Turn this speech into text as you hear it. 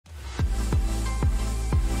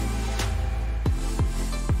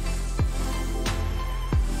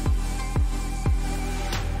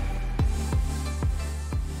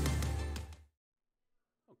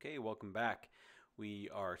welcome back. We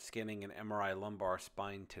are scanning an MRI lumbar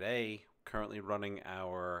spine today, currently running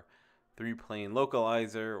our 3-plane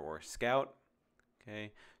localizer or Scout.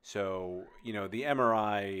 Okay, so the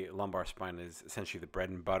MRI lumbar spine is essentially the bread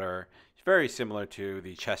and butter. It's very similar to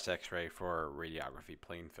the chest x-ray for radiography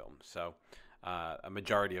plain film. So a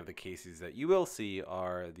majority of the cases that you will see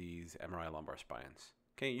are these MRI lumbar spines.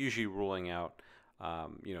 Okay, usually ruling out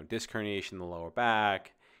disc herniation in the lower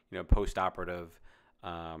back, post-operative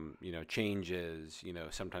changes.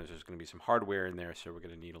 Sometimes there's going to be some hardware in there, so we're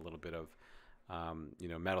going to need a little bit of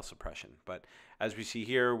metal suppression. But as we see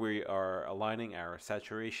here, we are aligning our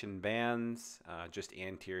saturation bands just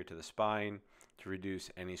anterior to the spine to reduce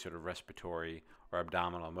any sort of respiratory or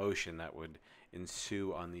abdominal motion that would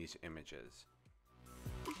ensue on these images.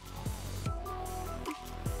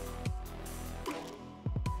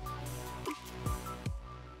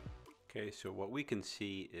 Okay, so what we can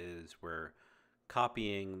see is we're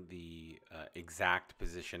copying the exact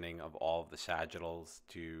positioning of all of the sagittals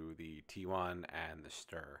to the T1 and the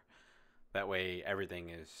stir. That way everything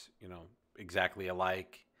is, exactly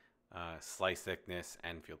alike, slice thickness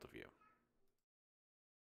and field of view.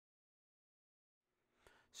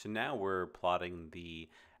 So now we're plotting the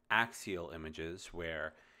axial images,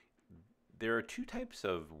 where there are two types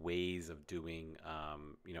of ways of doing,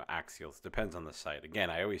 axials. Depends on the site. Again,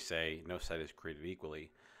 I always say no site is created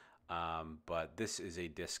equally. But this is a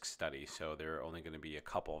disc study, so there are only going to be a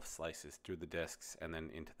couple of slices through the discs and then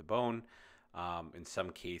into the bone. In some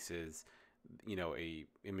cases, a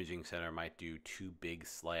imaging center might do 2 big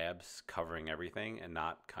slabs covering everything and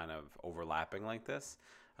not kind of overlapping like this.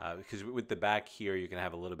 Because with the back here, you can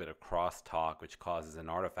have a little bit of crosstalk, which causes an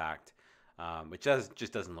artifact, which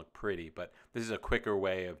just doesn't look pretty. But this is a quicker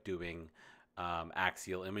way of doing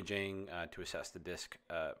axial imaging to assess the disc,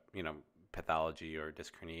 pathology or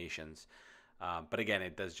disc herniations. But again,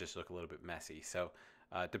 it does just look a little bit messy. So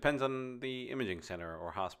it depends on the imaging center or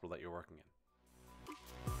hospital that you're working in.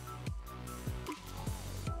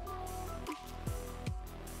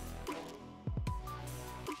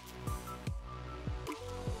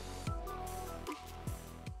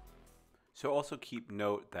 So also keep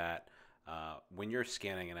note that when you're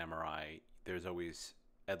scanning an MRI, there's always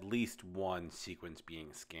at least one sequence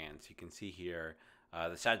being scanned. So you can see here,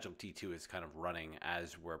 the sagittal T2 is kind of running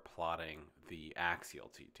as we're plotting the axial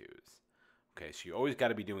T2s. Okay, so you always got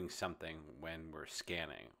to be doing something when we're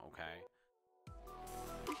scanning, okay?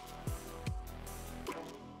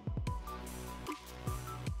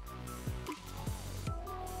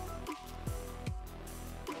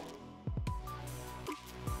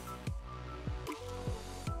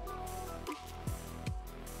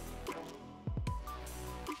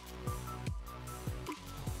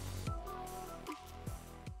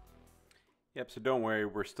 Yep, so don't worry,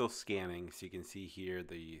 we're still scanning. So you can see here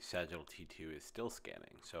the sagittal T2 is still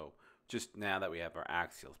scanning. So just now that we have our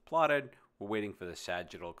axials plotted, we're waiting for the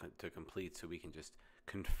sagittal to complete so we can just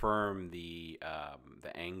confirm the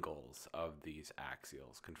angles of these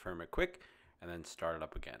axials. Confirm it quick and then start it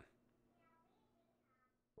up again.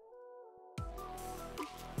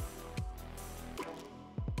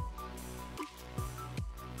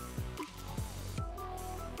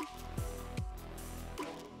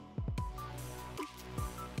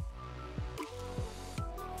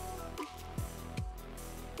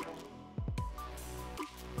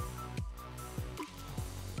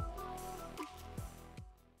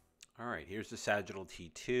 All right, here's the sagittal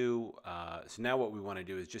T2. So now what we want to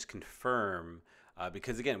do is just confirm,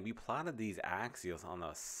 because again, we plotted these axials on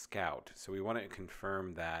the Scout. So we want to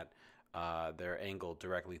confirm that they're angled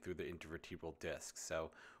directly through the intervertebral discs. So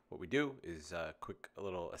what we do is a quick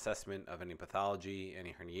little assessment of any pathology,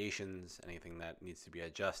 any herniations, anything that needs to be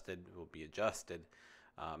adjusted will be adjusted.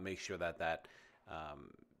 Make sure that that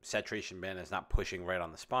saturation band is not pushing right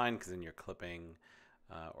on the spine, because then you're clipping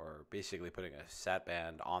or basically putting a sat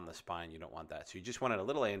band on the spine. You don't want that. So you just want it a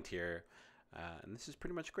little anterior, and this is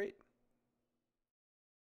pretty much great.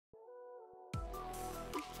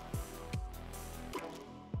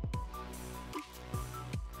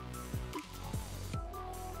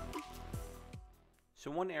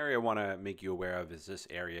 So one area I want to make you aware of is this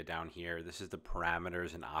area down here. This is the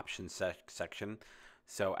parameters and options section.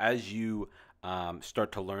 So as you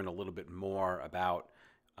start to learn a little bit more about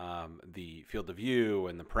the field of view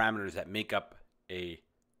and the parameters that make up a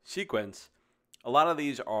sequence, a lot of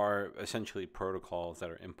these are essentially protocols that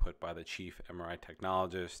are input by the chief MRI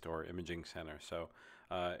technologist or imaging center. So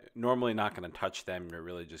normally not going to touch them. You're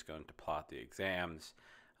really just going to plot the exams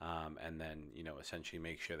and then, essentially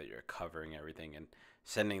make sure that you're covering everything and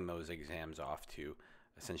sending those exams off to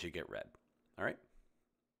essentially get read. All right.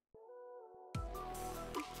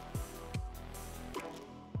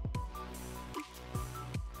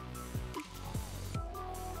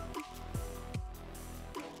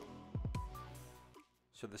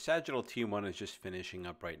 the sagittal T1 is just finishing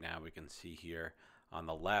up right now. We can see here on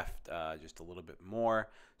the left just a little bit more.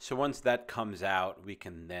 So once that comes out, we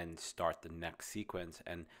can then start the next sequence.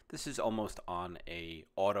 And this is almost on a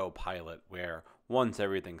autopilot where once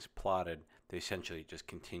everything's plotted, they essentially just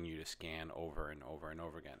continue to scan over and over and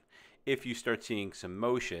over again. If you start seeing some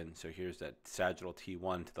motion, so here's that sagittal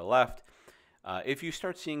T1 to the left, if you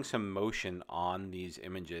start seeing some motion on these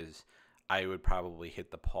images, I would probably hit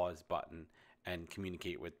the pause button and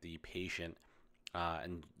communicate with the patient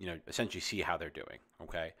and essentially see how they're doing.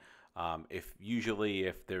 Okay.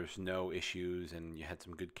 If there's no issues and you had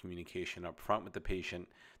some good communication up front with the patient,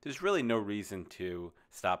 there's really no reason to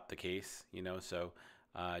stop the case. So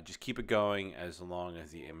just keep it going as long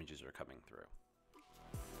as the images are coming through.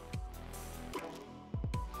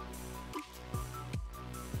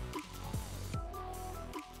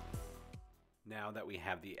 Now that we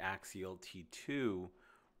have the axial T2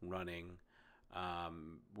 running,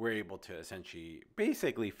 we're able to essentially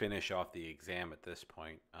basically finish off the exam at this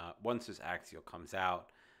point. Once this axial comes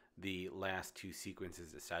out, the last two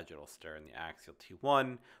sequences, the sagittal stir and the axial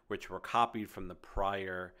T1, which were copied from the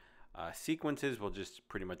prior sequences, will just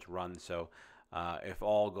pretty much run. So if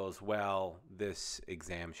all goes well, this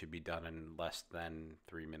exam should be done in less than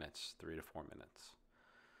 3 minutes, 3 to 4 minutes.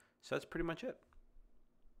 So that's pretty much it.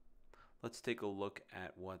 Let's take a look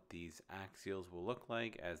at what these axials will look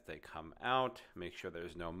like as they come out. Make sure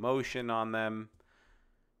there's no motion on them.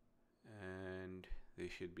 And they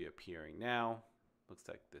should be appearing now. Looks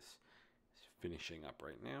like this is finishing up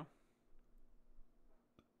right now.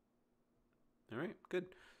 All right, good.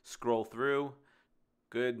 Scroll through.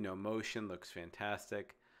 Good, no motion, looks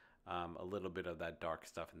fantastic. A little bit of that dark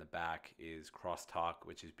stuff in the back is crosstalk,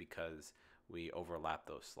 which is because we overlap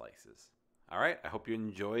those slices. All right, I hope you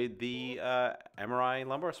enjoyed the MRI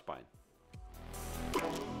lumbar spine.